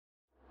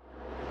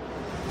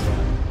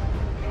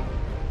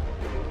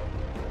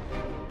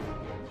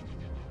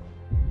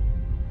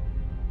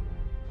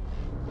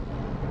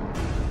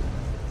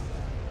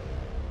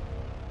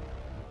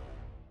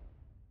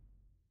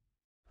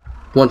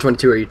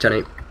122, are you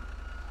 10-8?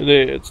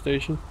 Today at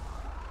station.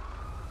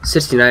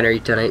 69, are you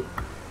 10-8?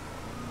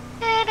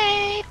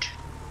 10-8.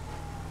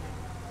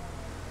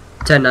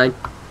 10-9.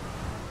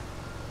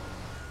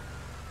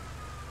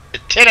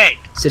 10-8.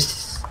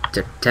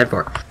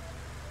 10-4.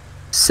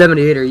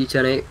 78, are you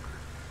 10-8?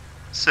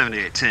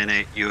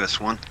 78-10-8, US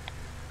 1.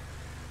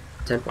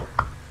 10-4.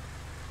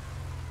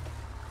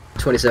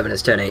 27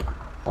 is 10-8.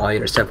 All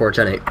units 10-4,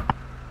 10-8.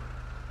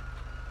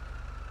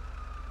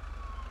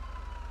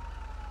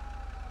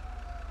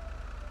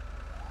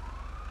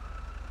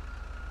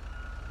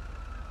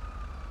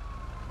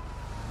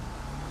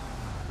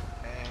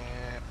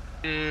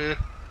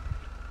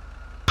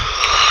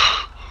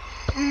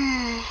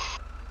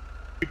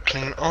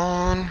 Clean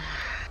on.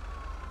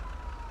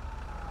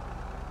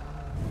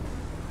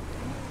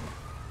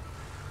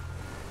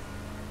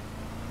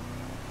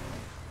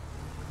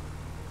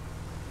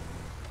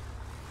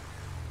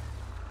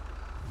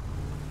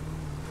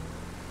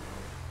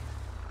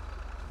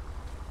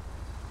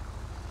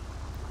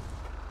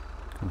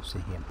 Come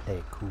sit here and play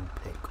it cool,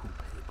 play it cool,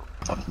 play it cool.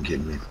 Fucking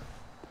kidding me.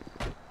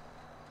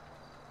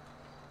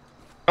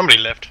 Somebody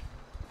left.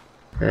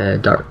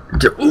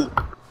 Ooh!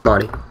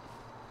 Body.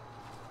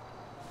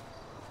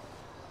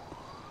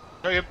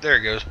 Oh, yep, there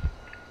it goes.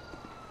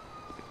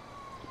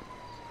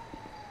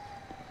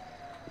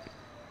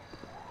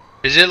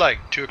 Is it like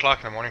 2 o'clock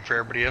in the morning for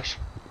everybody else?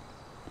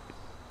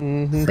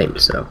 Think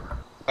so.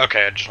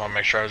 Okay, I just want to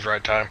make sure I was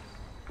right time.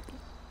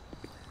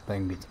 If I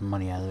can get some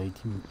money out of the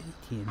ATM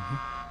here.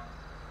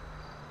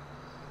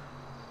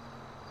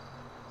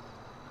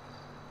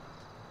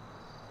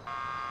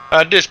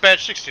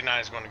 Dispatch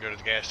 69 is going to go to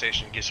the gas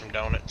station and get some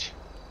donuts.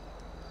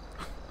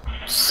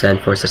 Send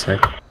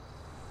 469.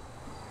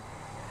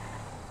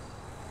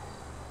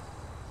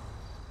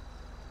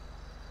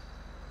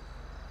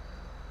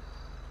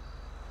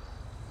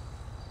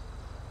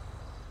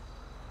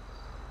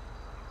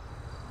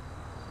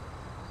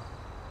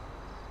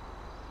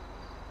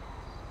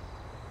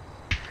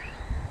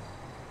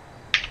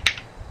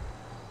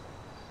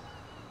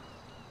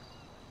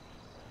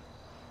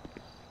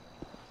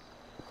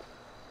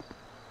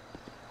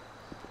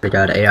 My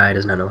god, AI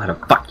does not know how to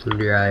fucking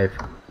drive.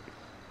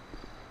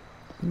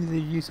 Neither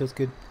you, so it's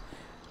good.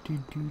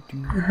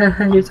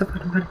 You're so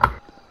fucking funny.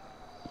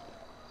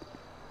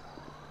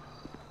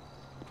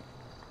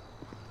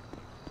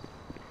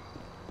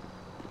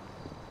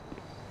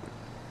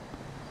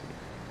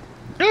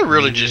 Did I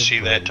really just see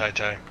that,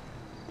 Tai?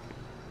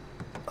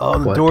 Oh,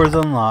 the What? door's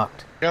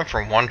unlocked. Going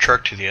from one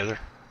truck to the other.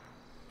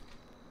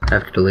 I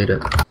have to delete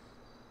it.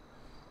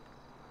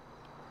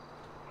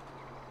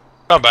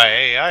 Not by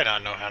AI, I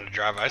don't know how to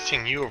drive. I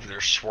seen you over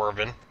there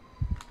swerving.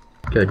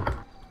 Good.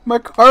 My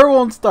car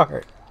won't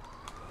start.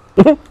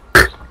 Are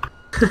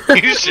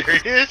you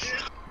serious?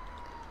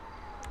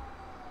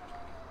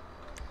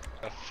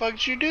 The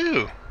fuck'd you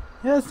do?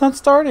 Yeah, it's not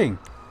starting.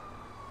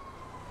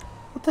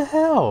 What the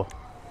hell?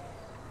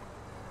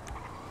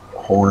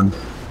 Horn.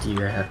 Do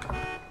you have...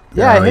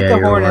 Yeah, Oh, I hit the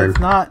your horn and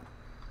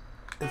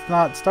it's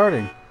not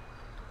starting.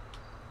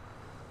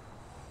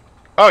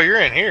 Oh, you're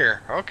in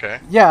here. Okay.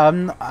 Yeah,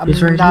 I'm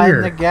He's right not here.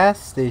 in the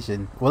gas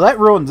station. Well, that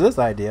ruins this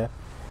idea.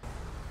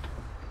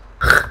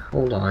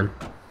 Hold on.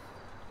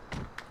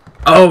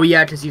 Oh,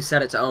 yeah, because you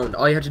set it to owned.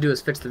 All you have to do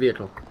is fix the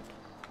vehicle.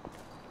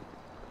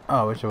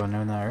 Oh, I wish I would have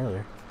known that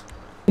earlier.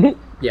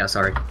 Yeah,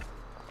 sorry.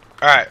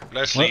 Alright,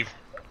 let's What? leave.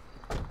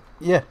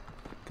 Yeah,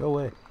 go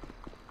away.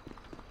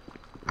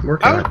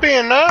 Working I on was it.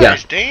 being nice. Yeah.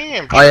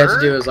 Damn, All you have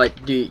to do jerk. is,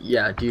 like, do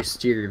you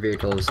steer your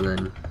vehicles and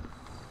then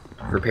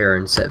repair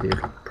and set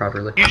vehicle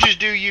properly. You just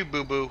do you,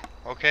 boo-boo,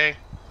 okay?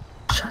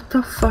 Shut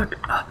the fuck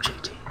up,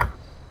 JT.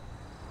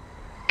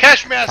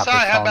 Catch me Copper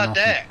outside, how saw about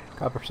nothing. that?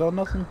 Copper saw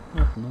nothing?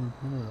 Nothing, none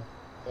of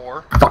that.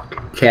 Or,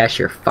 Fuck, cash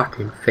your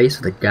fucking face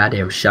with a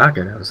goddamn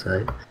shotgun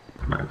outside.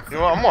 you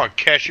know what, I'm gonna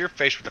catch your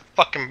face with a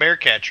fucking bear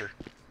catcher.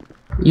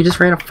 You just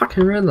ran a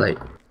fucking red light.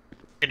 I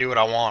can do what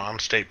I want, I'm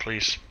state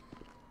police.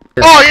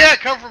 Oh yeah,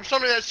 come from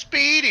somebody that's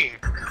speeding!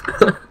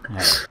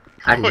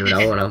 I can do what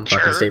I want, I'm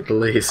fucking Jerk. state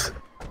police.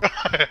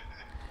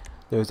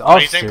 Those Why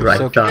do you think officers we're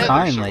so together so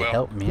kindly well?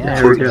 helped me Yeah,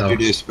 out. we go. You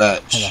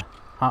dispatch. Had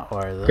a hot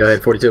wire this. Go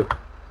ahead, 42.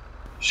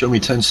 Show me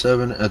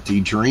 10-7 at the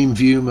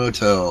Dreamview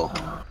Motel.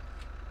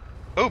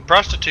 Oh,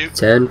 prostitute.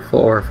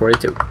 10-4,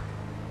 42.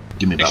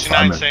 Give me about 5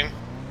 69 minutes.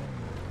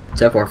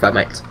 same. 10-4, 5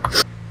 mics.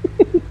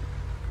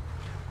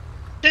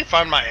 Can't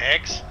find my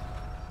ex.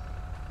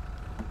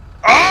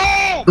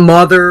 Oh!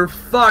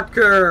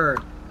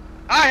 Motherfucker!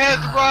 I had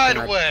the right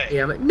God away.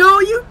 damn it.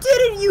 No, you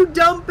didn't, you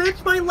dumb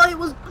bitch! My light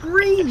was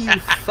green, you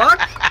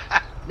fuck!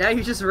 Now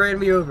you just ran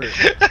me over.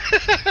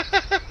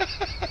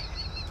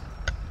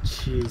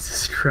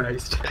 Jesus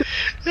Christ.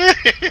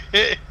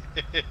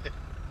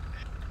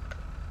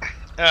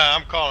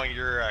 I'm calling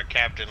your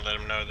captain. Let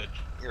him know that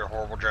you're a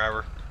horrible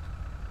driver.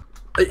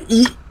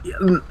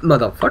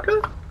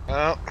 Motherfucker?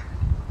 Oh,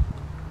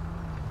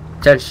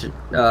 Attention,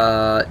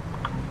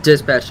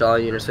 dispatch to all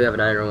units. We have a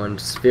 911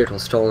 vehicle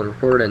stolen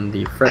report in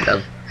the front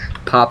of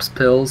Pop's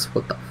Pills.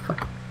 What the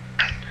fuck?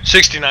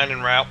 69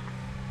 en route.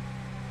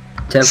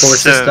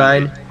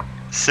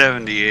 10-4-6-9.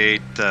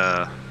 78,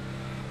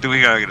 do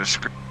we gotta get a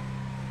script?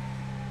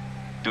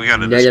 Do we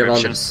got a Negative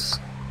on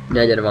description?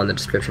 negative on the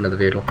description of the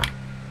vehicle.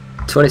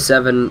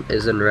 27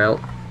 is en route.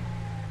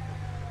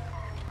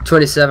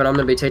 27, I'm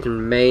gonna be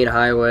taking main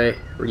highway,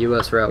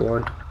 US Route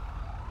 1.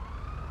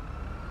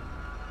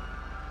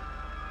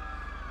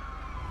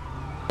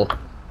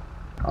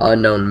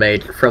 Unknown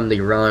made from the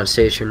Iran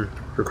station,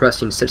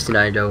 requesting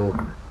 69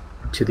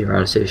 to the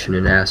Iran station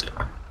and asked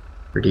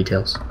for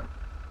details.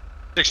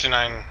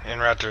 69 en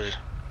route to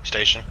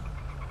station.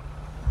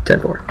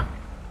 10-4.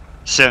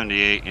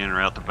 78 en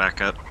route to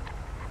back up.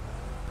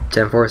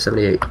 10-4,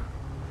 78.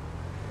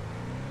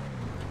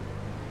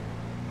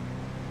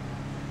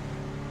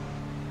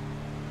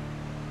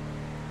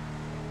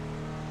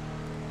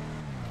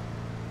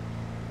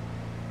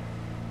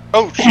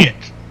 Oh shit!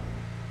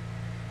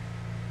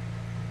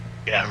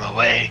 Get out of my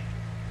way.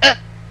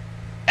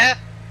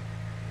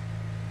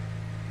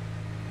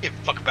 Give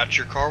a fuck about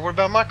your car, what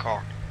about my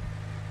car?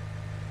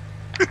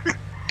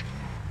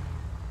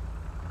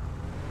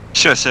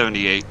 Show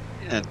 78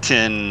 at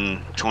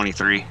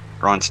 10:23.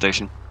 Ron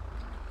station.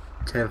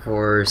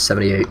 10-4,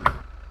 78.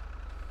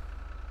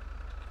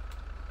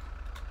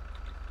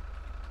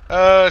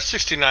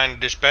 69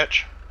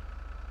 dispatch.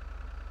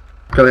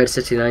 Go ahead,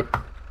 69.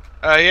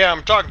 Yeah,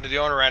 I'm talking to the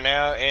owner right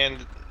now,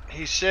 and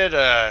he said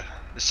the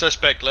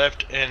suspect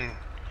left in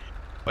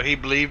what he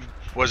believed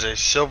was a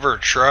silver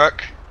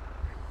truck.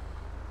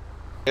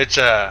 It's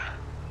oh,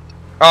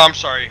 I'm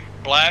sorry,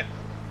 black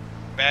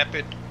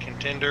Vapid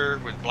Contender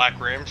with black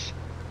rims.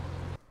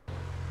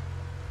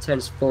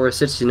 10-4,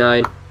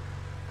 69.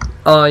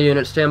 All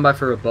units, stand by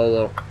for a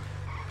bolo.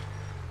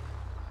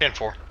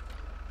 10-4.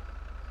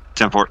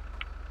 10-4.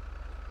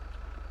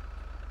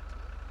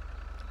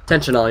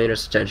 Attention all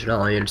units, attention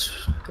all units.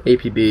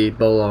 APB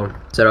Bolo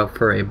set up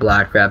for a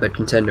black Vapid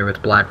Contender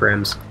with black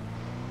rims.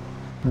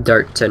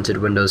 Dark tinted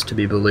windows to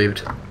be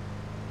believed.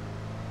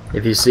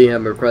 If you see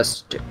him,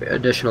 request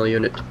additional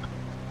unit.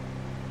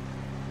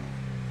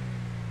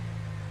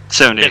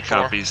 78 10-4.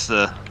 copies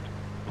the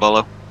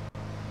Bolo.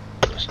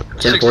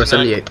 10-4,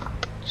 78.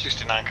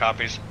 69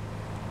 copies.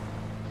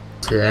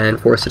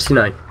 10-4,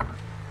 69.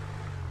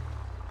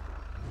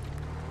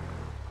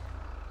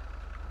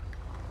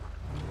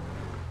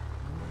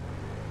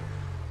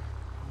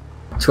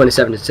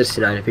 $27 to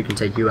 69 if you can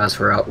take US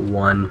Route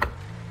 1.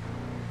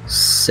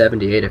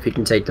 78 if you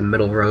can take the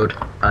middle road.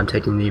 I'm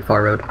taking the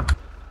far road.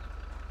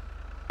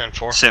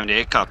 10-4.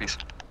 78 copies.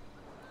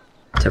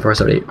 10-4,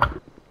 78.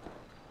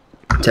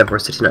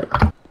 10-4,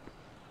 69.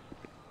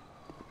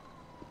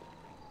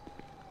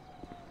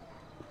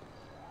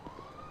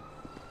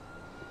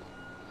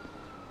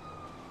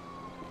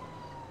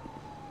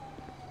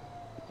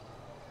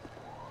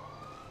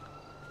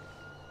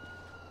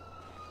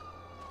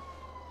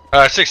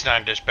 Uh,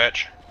 69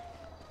 dispatch.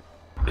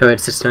 Go ahead,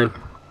 69.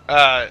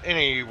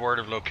 Any word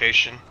of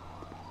location?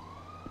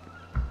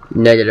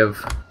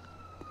 Negative.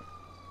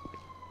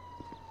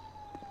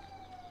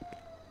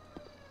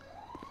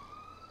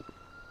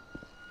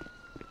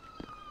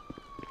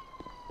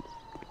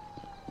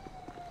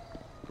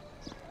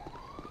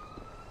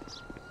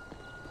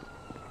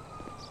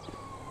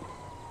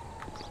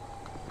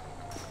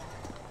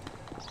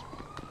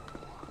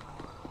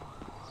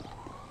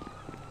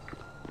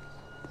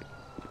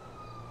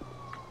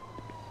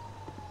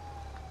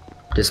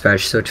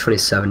 Dispatch, so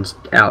 27's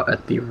out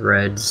at the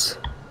Reds.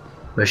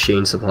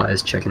 Machine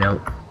supplies checking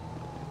out.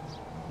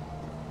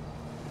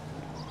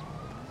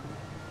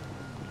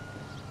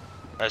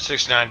 Uh,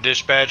 69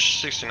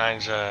 dispatch.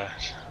 69's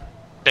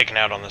taken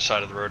out on the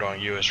side of the road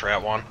on US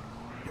Route 1.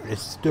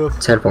 It's stuff.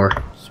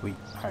 10-4. Sweet.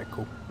 Alright,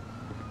 cool.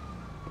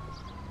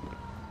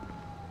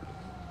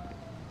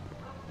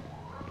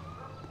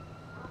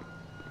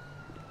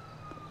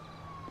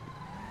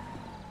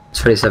 It's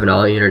 27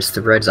 all units.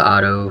 The Reds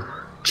auto.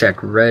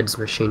 Check Reds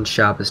machine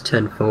shop is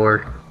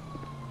 10-4.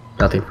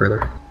 Nothing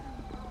further.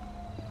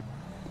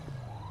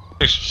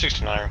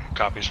 69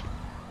 copies.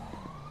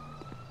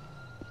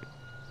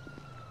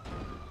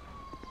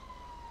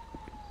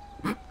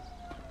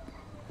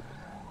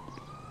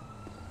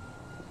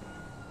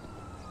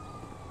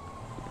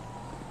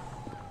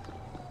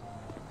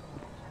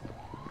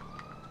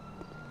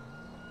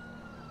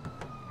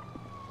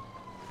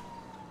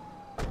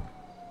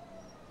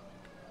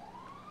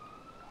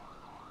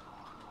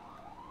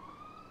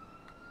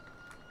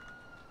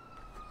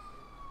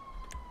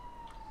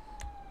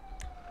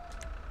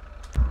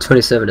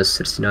 $27 to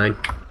 69.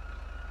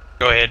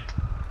 Go ahead.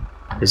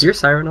 Is your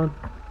siren on?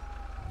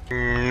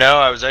 No,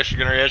 I was actually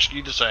going to ask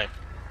you the same.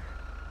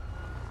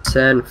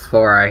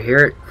 10-4. I hear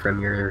it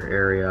from your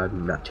area.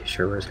 I'm not too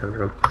sure where it's coming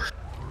from.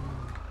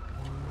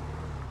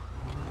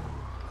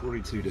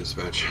 42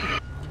 dispatch.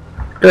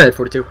 Go ahead,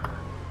 42.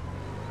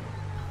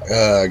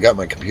 I got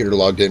my computer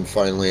logged in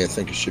finally. I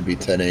think it should be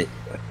 10-8.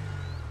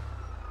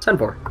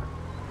 10-4.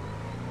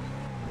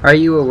 Are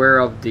you aware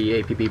of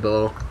the APB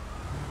below?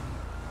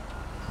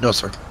 No,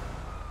 sir.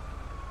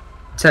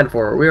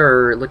 10-4. We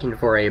are looking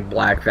for a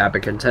black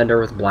Vapid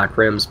Contender with black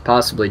rims,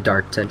 possibly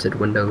dark tinted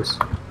windows.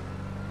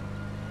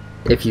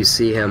 If you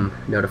see him,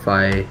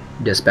 notify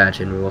dispatch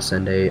and we will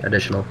send a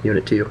additional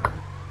unit to you.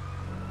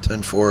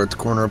 10-4 at the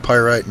corner of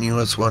Pyrite and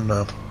US 1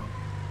 now.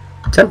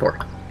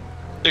 10-4.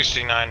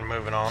 69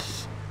 moving on.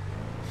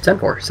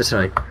 10-4,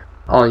 69.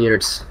 All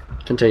units,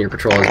 continue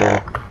patrol as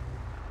well.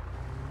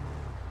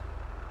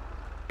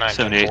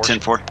 78,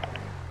 10-4.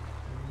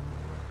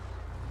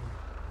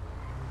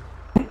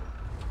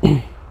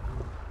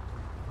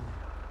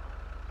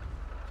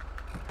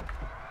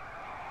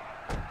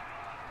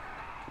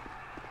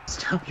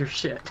 Stop your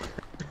shit.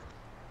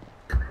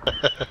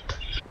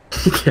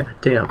 God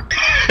damn.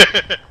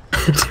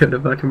 Dude, a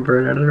fucking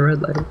burn out of the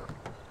red light.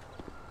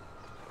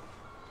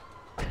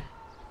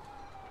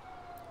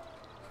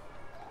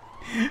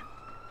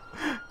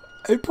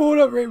 I pulled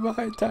up right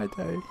behind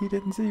Tai-Tai. He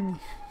didn't see me.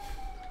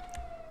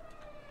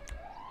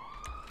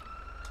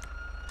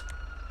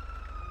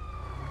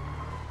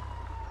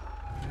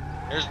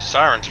 There's the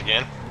sirens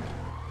again.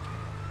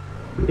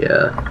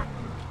 Yeah.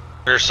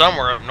 They're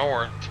somewhere up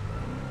north.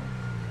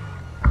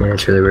 Yeah,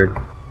 it's really weird.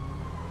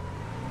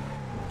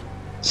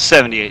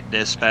 78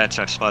 dispatch,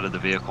 I've spotted the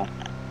vehicle.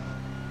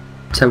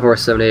 10-4,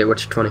 78,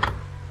 what's your 20?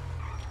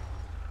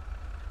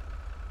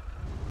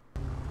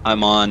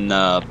 I'm on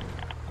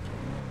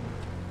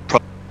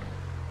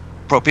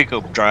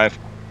Propico Drive.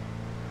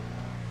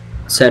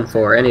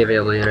 10-4, any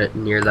available unit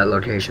near that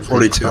location.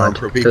 42 on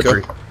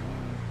Propico.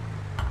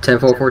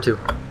 10-4, 42.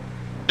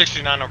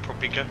 69 on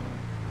Propica.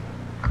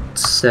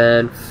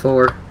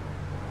 10-4.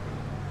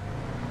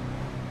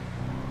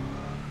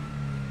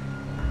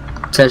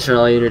 Attention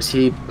all units,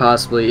 he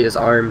possibly is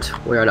armed.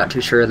 We are not too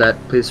sure of that.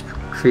 Please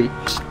treat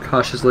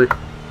cautiously.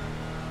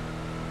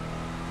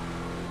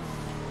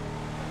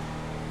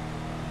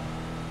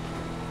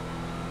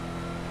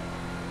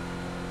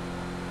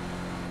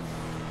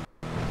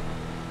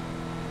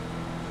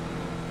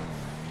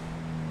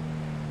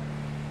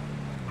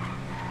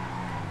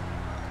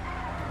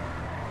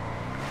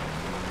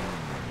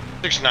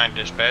 '69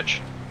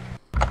 dispatch.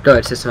 Go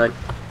ahead, 69.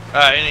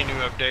 Any new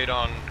update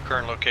on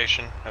current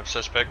location of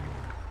suspect?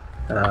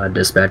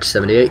 Dispatch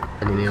 78,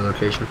 any new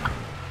location?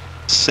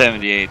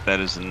 78, that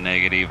is a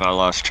negative. I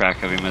lost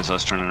track of him as I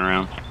was turning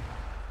around.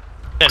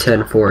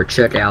 10-4,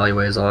 check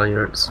alleyways, all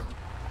units.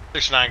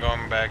 69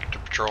 going back to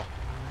patrol.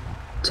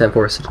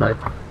 10-4,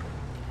 69.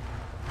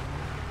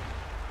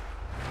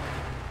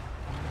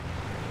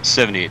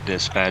 78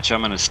 dispatch, I'm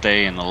going to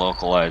stay in the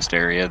localized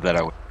area that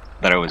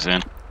I was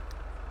in.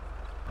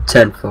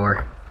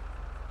 10-4.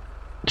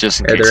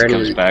 Just in Are case there it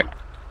comes any- back.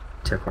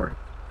 10-4.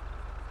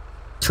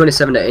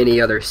 27 to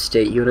any other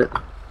state unit.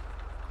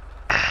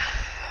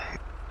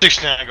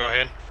 69, go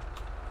ahead.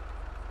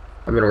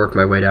 I'm gonna work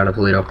my way down to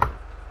Polito.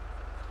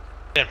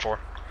 10-4.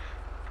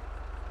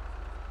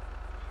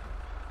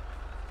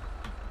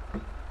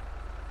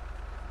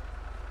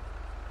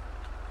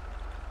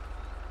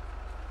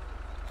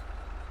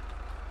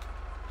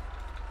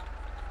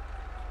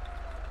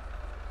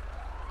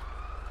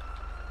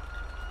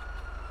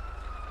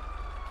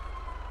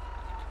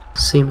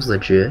 Seems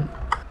legit.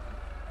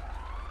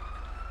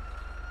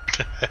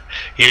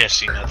 You didn't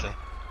see nothing.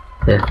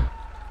 Yeah.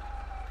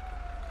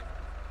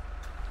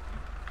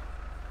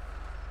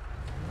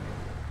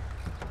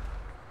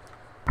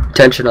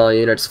 Attention all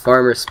units,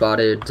 farmer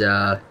spotted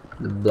the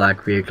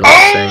black vehicle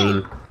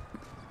saying...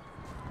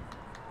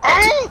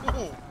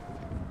 Oh!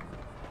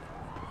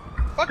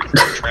 Fucking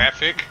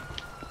traffic.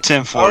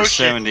 10-4, Oh, shit.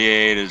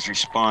 78 is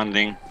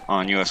responding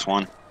on US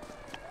 1.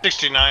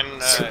 69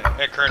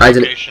 at current I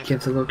didn't location.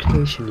 give the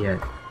location yet.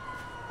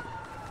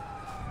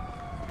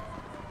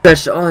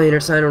 Dispatch to all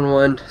units,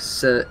 911.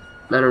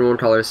 911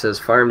 caller says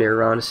farm near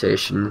Ron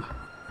Station.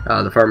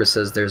 The farmer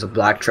says there's a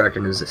black truck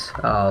in his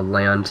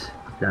land,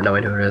 not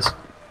knowing who it is.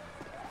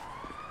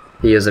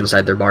 He is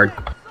inside their barn.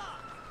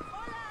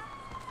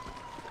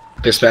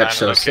 Dispatch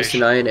shows location.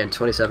 69 and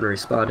 27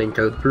 responding,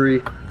 code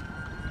 3.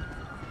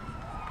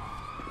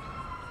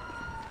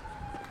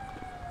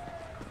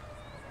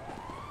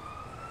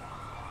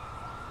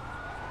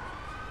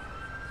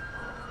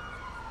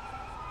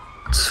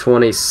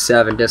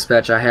 "27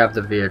 dispatch, I have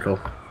the vehicle."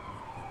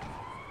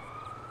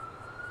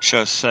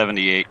 Shows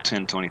 78,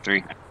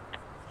 1023.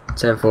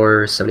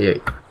 10-4,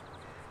 78.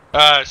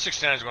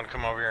 69 is going to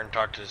come over here and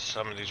talk to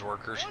some of these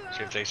workers,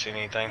 see if they see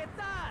anything.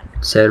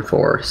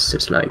 10-4,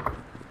 69.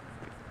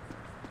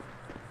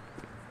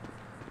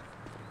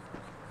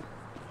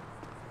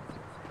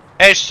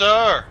 Hey,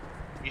 sir,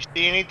 you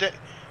see anything?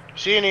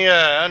 See any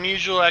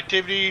unusual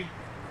activity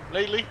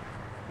lately?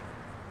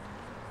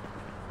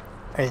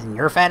 And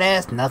your fat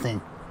ass, nothing.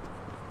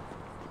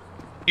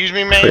 Excuse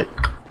me, man.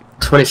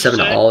 27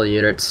 to Say? all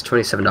units.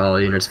 27 to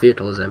all units.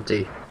 Vehicle is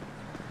empty.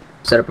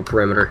 Set up a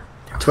perimeter.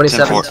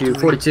 27 10-4. to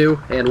 42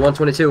 and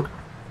 122.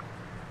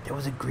 There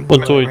was a green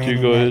 122, ran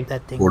in go ahead.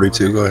 that thing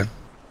 42, over go there. ahead.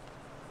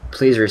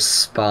 Please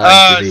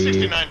respond to the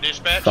 69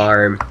 dispatch.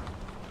 farm.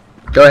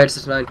 Go ahead,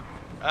 69.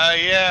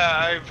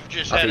 Yeah, I've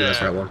just I had think that's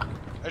the right one.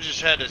 I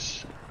just had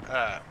this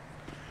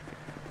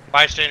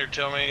bystander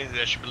tell me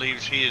that she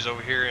believes he is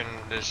over here in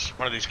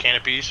one of these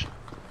canopies.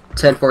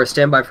 10-4,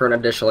 stand by for an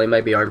additional. He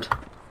might be armed.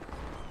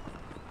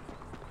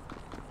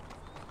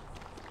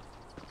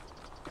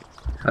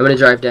 I'm gonna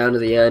drive down to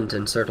the end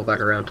and circle back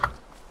around.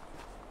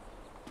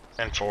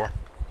 10-4.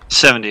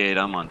 78.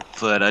 I'm on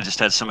foot. I just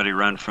had somebody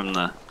run from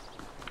the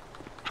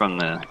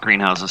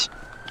greenhouses.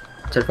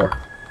 10-4.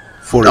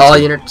 42. All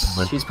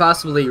units. She's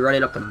possibly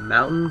running up the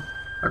mountain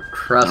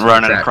across.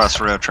 Running tracks. across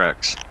the rail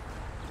tracks.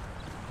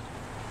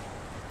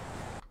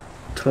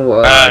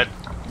 Yeah,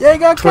 you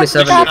got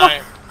 27,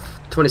 69,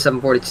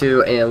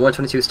 2742 and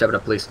 122. Step it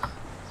up, please.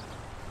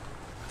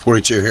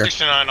 42 here.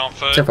 69 on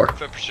foot. 10-4.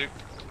 Foot pursuit.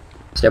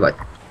 Stay by.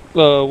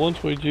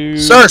 122.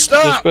 Sir,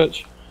 stop!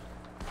 Dispatch.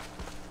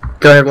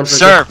 Go ahead, 122.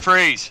 Sir,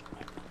 freeze!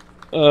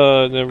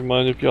 Never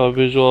mind. If y'all have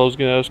visual, I was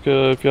gonna ask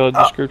if y'all had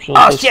a description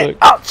on the suspect.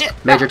 Oh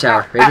shit! Major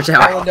tower. Major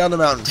tower. Falling down the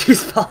mountain.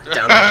 She's falling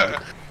down the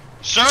mountain.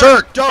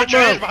 Sir, Don't put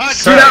your hands move. behind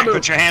Do you. not move.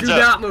 Put your hands Do up.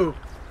 not move.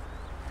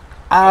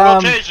 I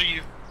will taser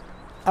you.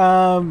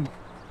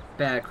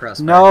 Bad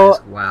crossfire. No.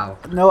 Guys. Wow.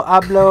 No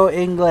hablo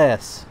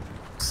inglés.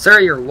 Sir,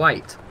 you're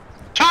white.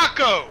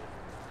 Taco!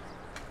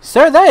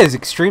 Sir, that is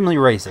extremely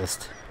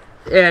racist.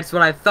 Yeah, it's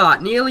what I thought.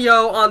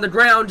 Neilio on the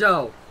ground,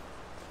 Joe.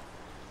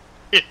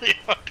 Not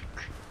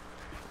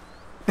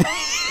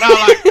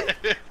like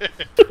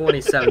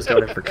 27's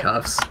going in for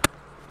cuffs.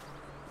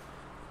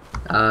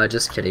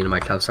 Just kidding. My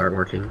cuffs aren't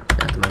working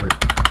at the moment.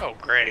 Oh,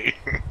 great.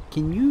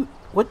 Can you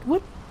what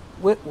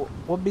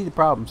be the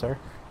problem, sir?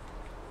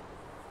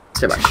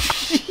 Stay by.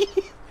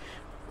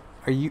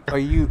 Are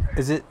you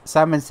is it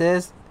Simon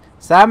Says?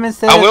 Simon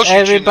Says I will shoot you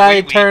in the everybody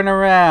wee-wee. turn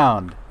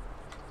around.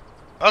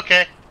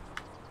 Okay.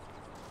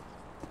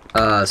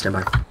 Stand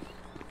by.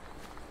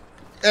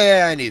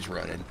 And he's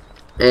running.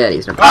 And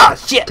he's not. Ah,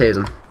 shit! Tase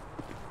him.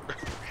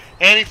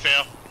 And he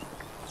fell.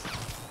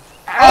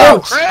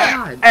 Oh,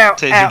 crap! God. Ow,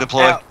 Taser ow,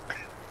 deploy. ow.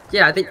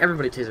 Yeah, I think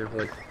everybody taser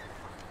deployed.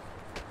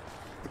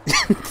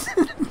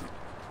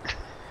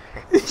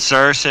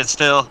 Sir, sit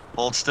still.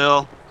 Hold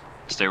still.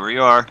 Stay where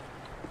you are.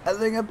 I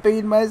think I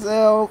peed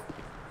myself.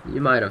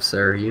 You might have,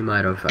 sir. You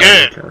might have.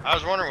 Good. I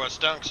was wondering what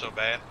stunk so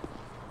bad.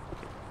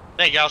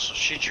 I think you also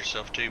shit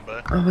yourself too,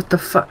 bud. Oh, what the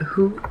fuck?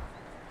 Who?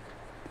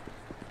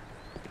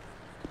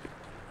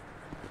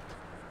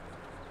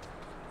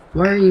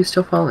 Why are you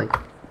still falling?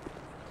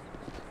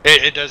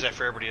 It does that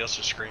for everybody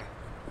else's screen.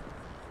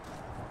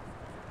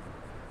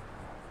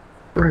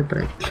 Right, but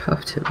I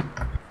cuffed him.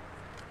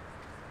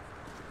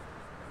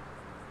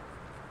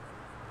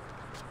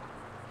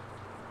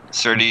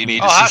 Sir, do you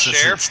need hi, assistance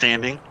in Sheriff.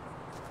 standing?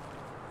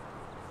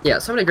 Yeah,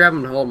 somebody grab him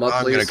and hold him up,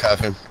 I'm please. gonna cuff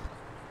him.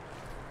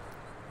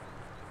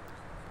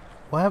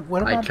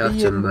 What I about cuffed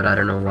being... him, but I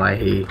don't know why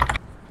he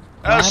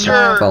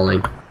Sir,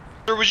 falling.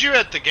 sir, was you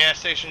at the gas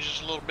station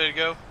just a little bit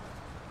ago?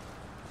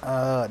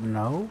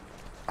 No.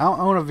 I don't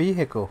own a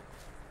vehicle.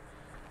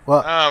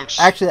 Well, S-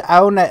 actually, I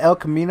own that El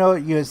Camino.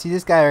 You see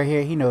this guy right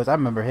here? He knows. I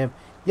remember him.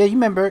 Yeah, you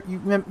remember? You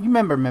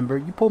remember?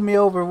 You pulled me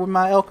over with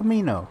my El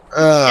Camino.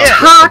 Yeah.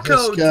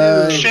 Taco, this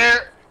guy.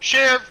 dude!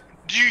 Sheriff,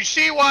 do you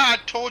see why I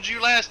told you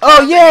last Oh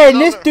time? yeah, that and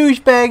he this was on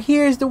douchebag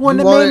here is the one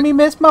You that want made it? me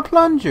miss my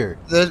plunger.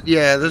 This is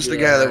the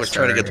guy Yeah, that was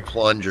trying to get sorry. the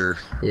plunger.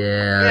 Yeah,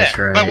 the- that's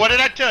Yeah, right. but what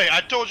did I tell you?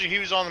 I told you he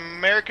was on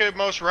America's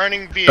most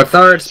running vehicle.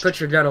 Bethards, put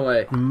your gun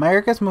away.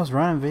 America's Most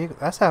Running Vehicle.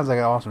 That sounds like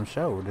an awesome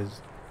show.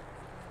 Does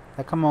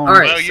that come on? All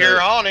right. Well, so-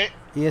 you're on it.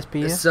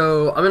 ESPN.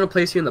 So, I'm gonna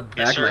place you in the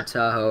Yes, back of my sir.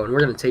 Tahoe, and we're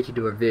gonna take you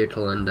to a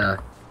vehicle and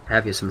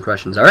have you some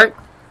questions, alright?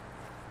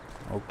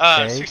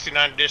 Okay.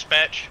 69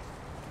 dispatch.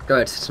 Go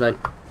ahead, 69.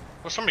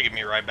 Well, somebody give me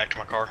a ride back to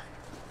my car.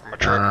 Or my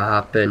truck.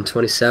 Hop in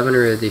 27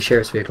 or the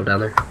sheriff's vehicle down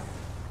there.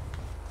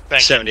 Thank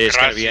you. 78 is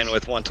going to be Gracias. in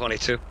with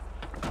 122.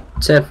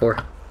 Stand 4.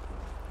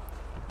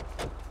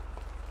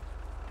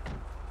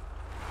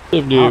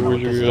 78, I don't know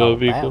where's what this is your all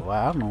vehicle? about. Well,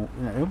 I don't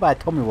know. Nobody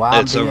told me why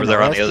I'm It's being over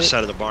there on the other arrested.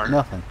 side of the barn.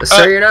 Nothing.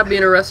 Sir, you're not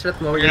being arrested at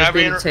the moment. You're You're not just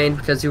being being detained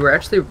because you were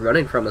actually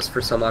running from us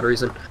for some odd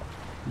reason.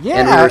 Yeah,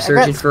 and we I were got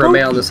searching for a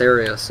male in spooky. this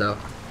area, so.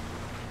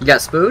 You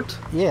got spooked?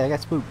 Yeah, I got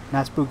spooked.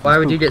 Not spooky. Why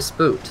would you spooked. get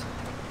spooked?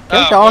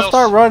 Can't y'all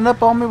start running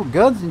up on me with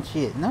guns and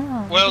shit?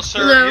 No. Well,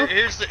 sir, No.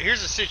 here's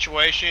the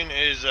situation.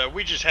 Is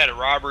we just had a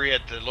robbery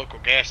at the local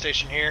gas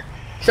station here,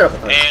 Shut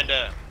up. and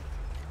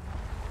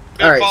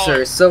been Alright, following-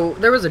 sir, so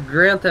there was a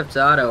Grand Theft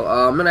Auto.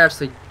 I'm gonna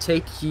actually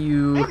take That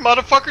you.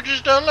 motherfucker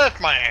just done left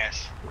my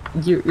ass.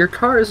 Your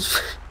car is.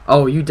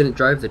 Oh, you didn't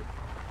drive the.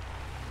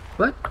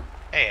 What?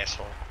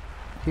 Asshole.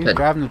 He was Good.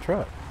 driving the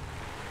truck.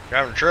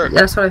 Driving a truck.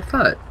 That's what I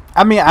thought.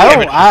 I mean,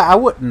 I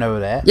wouldn't know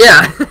that.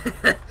 Yeah!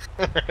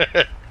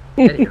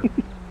 Anywho.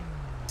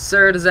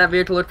 Sir, does that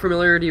vehicle look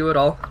familiar to you at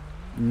all?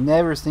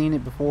 Never seen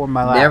it before in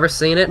my life. Never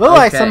seen it? Look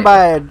like Okay.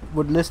 somebody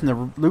would listen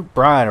to Luke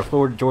Bryan or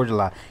Florida Georgia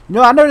Line. You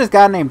know, I know this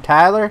guy named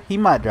Tyler. He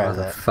might drive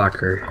that.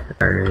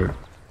 Motherfucker. Alright.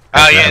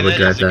 Oh yeah, I would that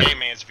drive is a that. gay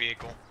man's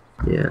vehicle.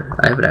 Yeah,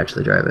 I would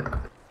actually drive it.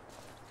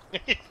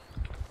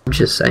 I'm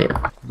just saying.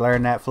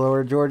 Blaring that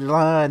Florida Georgia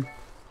Line.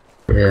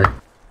 Yeah.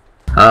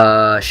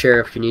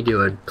 Sheriff, can you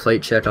do a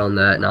plate check on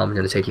that? Now I'm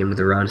gonna take him to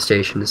the round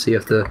station to see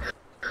if the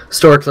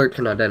store clerk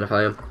can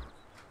identify him.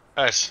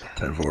 That's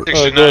 10-4.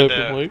 69 Go ahead,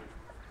 to Blake.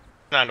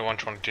 9 to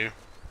 122.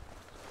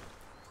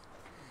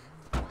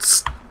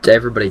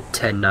 Everybody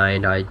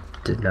 10-9, I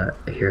did not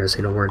hear a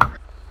single word.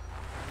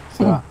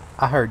 So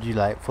I heard you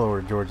like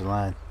Florida Georgia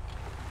line.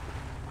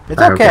 It's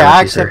I don't okay. care what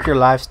I you say. accept your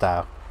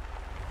lifestyle.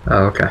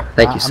 Oh, okay.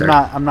 Thank you, sir.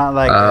 I'm not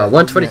like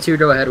 122.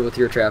 Go ahead with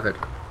your traffic.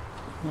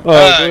 Go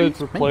ahead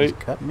for Man, plate. just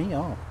cut me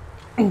off.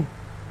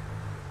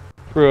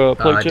 For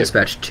plate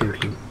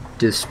check.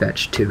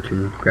 Dispatch 2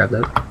 can grab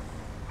that.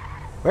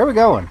 Where are we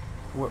going?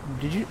 When We're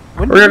did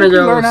gonna you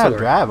go learn how to somewhere.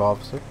 drive,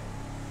 officer?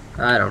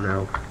 I don't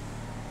know.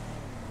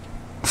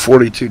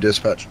 42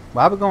 dispatch.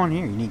 Why are we going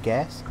here? You need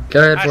gas?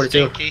 Go ahead, Bye, 42.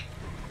 Stinky.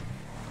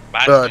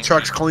 Bye, Stinky.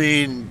 Truck's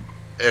clean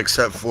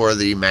except for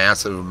the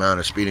massive amount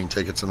of speeding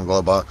tickets in the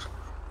glove box.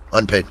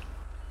 Unpaid.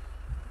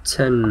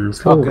 10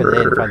 Oh, good. They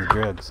didn't find the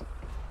drugs.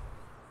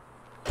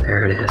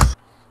 There it is.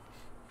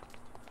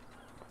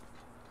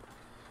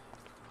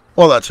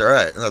 Well, that's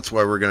alright. That's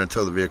why we're going to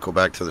tow the vehicle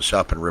back to the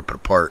shop and rip it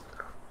apart.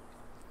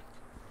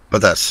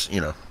 But that's,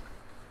 you know.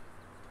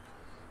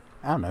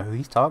 I don't know who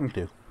he's talking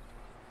to.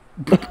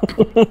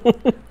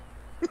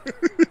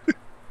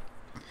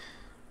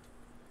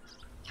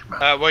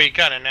 Well, you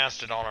kind of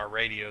announced it on our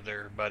radio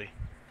there, buddy.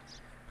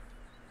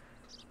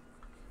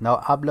 No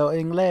hablo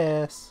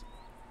inglés.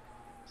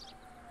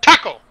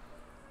 Taco!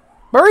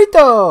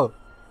 Burrito!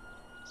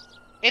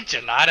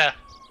 Enchilada!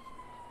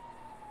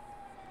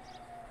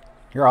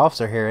 Your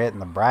officer here isn't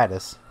the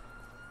brightest.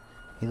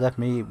 He left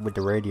me with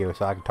the radio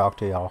so I could talk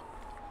to y'all.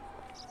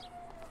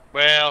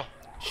 Well,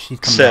 She's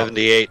coming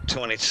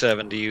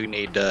 7827, do you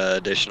need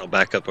additional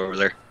backup over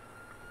there?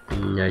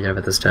 Yeah, you have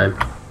it this time.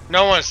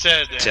 no one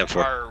said that 10-4.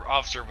 our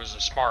officer was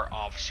a smart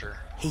officer.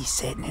 He's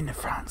sitting in the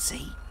front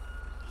seat.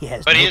 He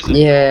has But no he isn't.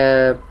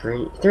 Yeah,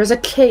 there's a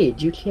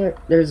cage. You can't.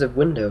 There's a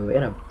window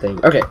in a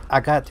thing. Okay, I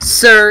got to.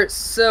 sir.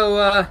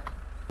 So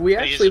we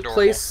But he is actually adorable.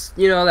 place.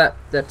 You know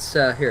that's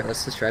here.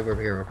 Let's just drive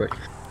over here real quick.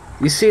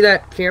 You see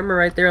that camera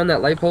right there on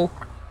that light pole?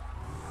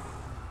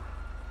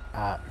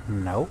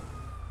 No.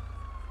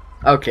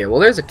 Okay, well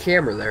there's a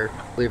camera there,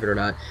 believe it or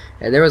not,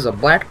 and there was a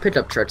black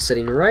pickup truck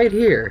sitting right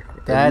here.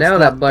 And now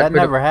that black that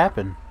never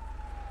happened.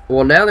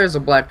 Well, now there's a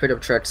black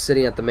pickup truck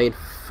sitting at the main,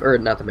 or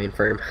not the main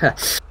farm,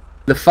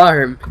 the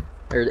farm,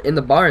 or in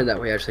the barn that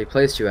we actually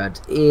placed you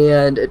at,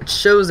 and it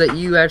shows that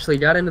you actually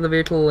got into the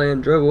vehicle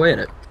and drove away in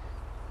it.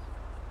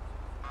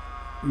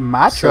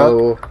 My truck.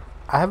 So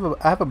I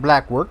have a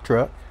black work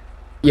truck.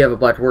 you have a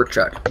black work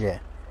truck. Yeah.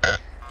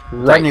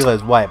 Right. Technically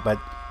it's white, but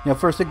you know,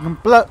 for some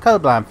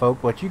colorblind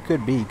folk, what you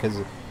could be, because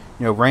you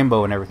know,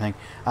 rainbow and everything.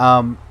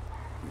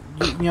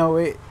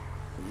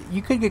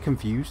 You could get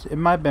confused. It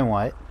might have been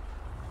white.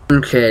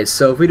 Okay,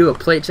 so if we do a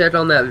plate check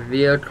on that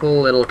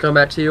vehicle, it'll come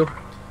back to you.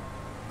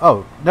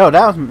 Oh no,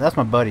 that's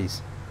my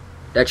buddy's.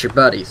 That's your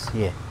buddies.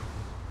 Yeah.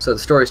 So the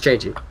story's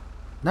changing.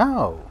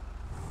 No,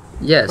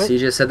 Yes, What? you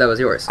just said that was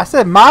yours, I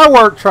said my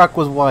work truck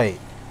was white.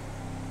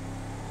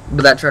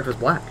 but that truck was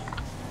black.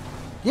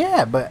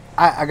 Yeah, but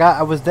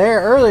I was there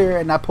earlier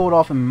and I pulled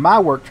off in my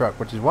work truck,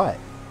 which is white.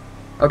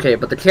 Okay,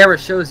 but the camera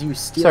shows you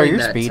stealing you're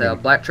that speeding.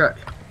 black truck.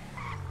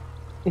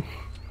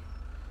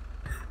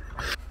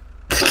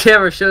 The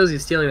camera shows you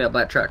stealing that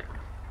black truck.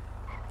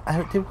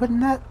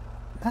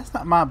 That's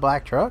not my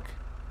black truck.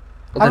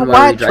 Well, I have then a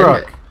why were you white driving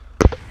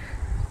truck. it?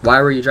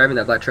 Why were you driving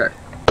that black truck?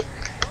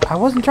 I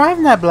wasn't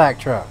driving that black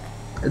truck.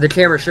 The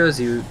camera shows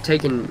you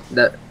taking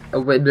that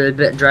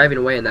driving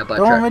away in that black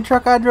The truck. only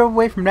truck I drove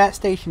away from that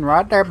station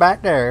right there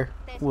back there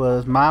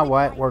was my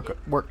white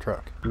work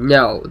truck.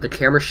 No, the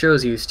camera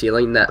shows you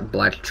stealing that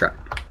black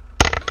truck.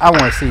 I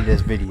want to see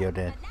this video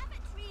then.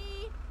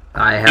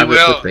 I have You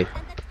it will. with me.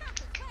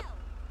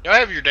 You'll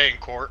have your day in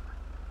court.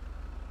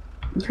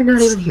 You're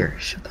not even here.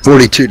 Shut the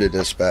 42 to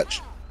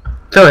dispatch.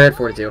 Go ahead,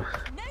 42.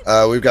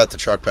 We've got the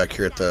truck back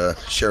here at the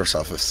sheriff's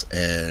office,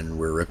 and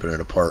we're ripping it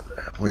apart.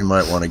 We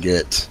might want to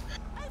get...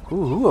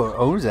 Ooh, who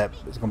owns that?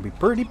 It's gonna be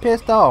pretty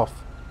pissed off.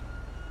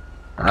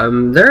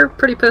 They're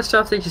pretty pissed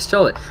off that you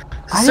stole it.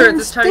 I Sir, at didn't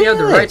this time you have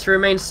the steal right it. to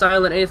remain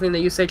silent. Anything that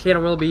you say can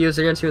and will be used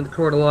against you in the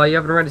court of law. You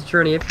have the right to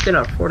attorney. If you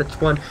cannot afford it,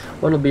 one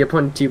will be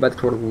appointed to you by the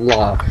court of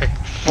law.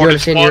 You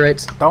understand your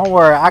rights? Don't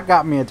worry, I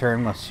got me a turn.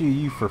 I'm gonna sue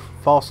you for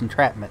false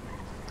entrapment.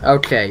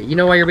 Okay, you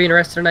know why you're being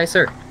arrested tonight,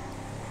 sir?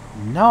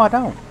 No, I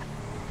don't.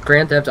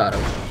 Grand Theft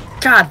Auto.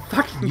 God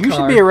fucking You car.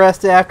 should be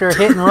arrested after a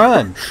hit and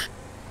run.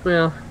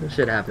 Well, this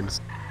shit happens.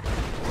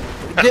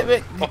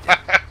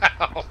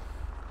 Wow.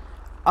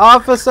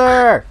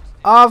 Officer!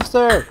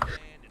 Officer!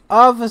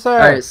 Officer!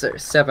 Alright, sir,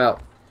 step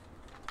out.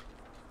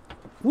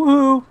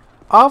 Woohoo!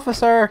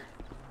 Officer!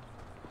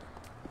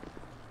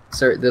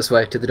 Sir, this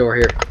way, to the door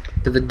here.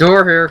 To the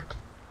door here.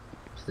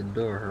 To the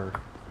door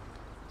here.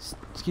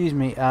 Excuse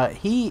me,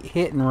 he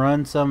hit and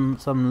run some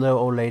little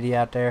old lady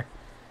out there.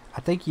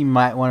 I think you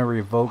might want to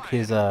revoke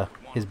his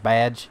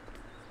badge.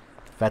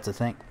 If that's a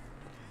thing.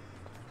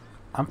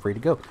 I'm free to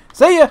go.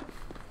 See ya!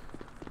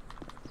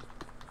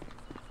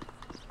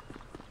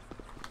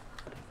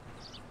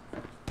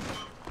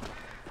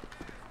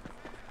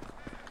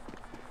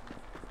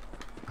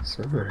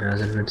 Someone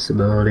has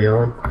invincibility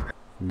on.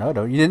 No,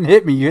 you didn't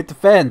hit me. You hit the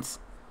fence.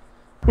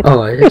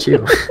 Oh, I hit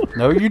you.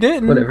 No, you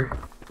didn't. Whatever.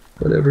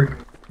 Whatever.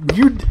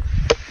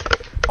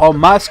 On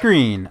my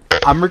screen,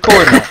 I'm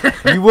recording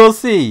it. You will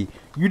see.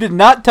 You did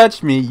not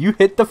touch me. You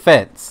hit the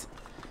fence.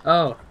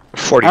 Oh.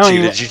 42,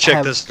 even did you check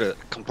have- this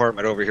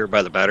compartment over here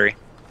by the battery?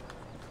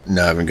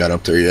 No, I haven't got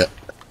up there yet.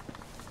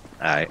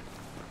 Alright.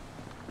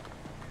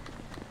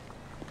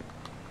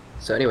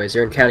 So anyways,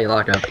 you're in county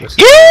lockup. What's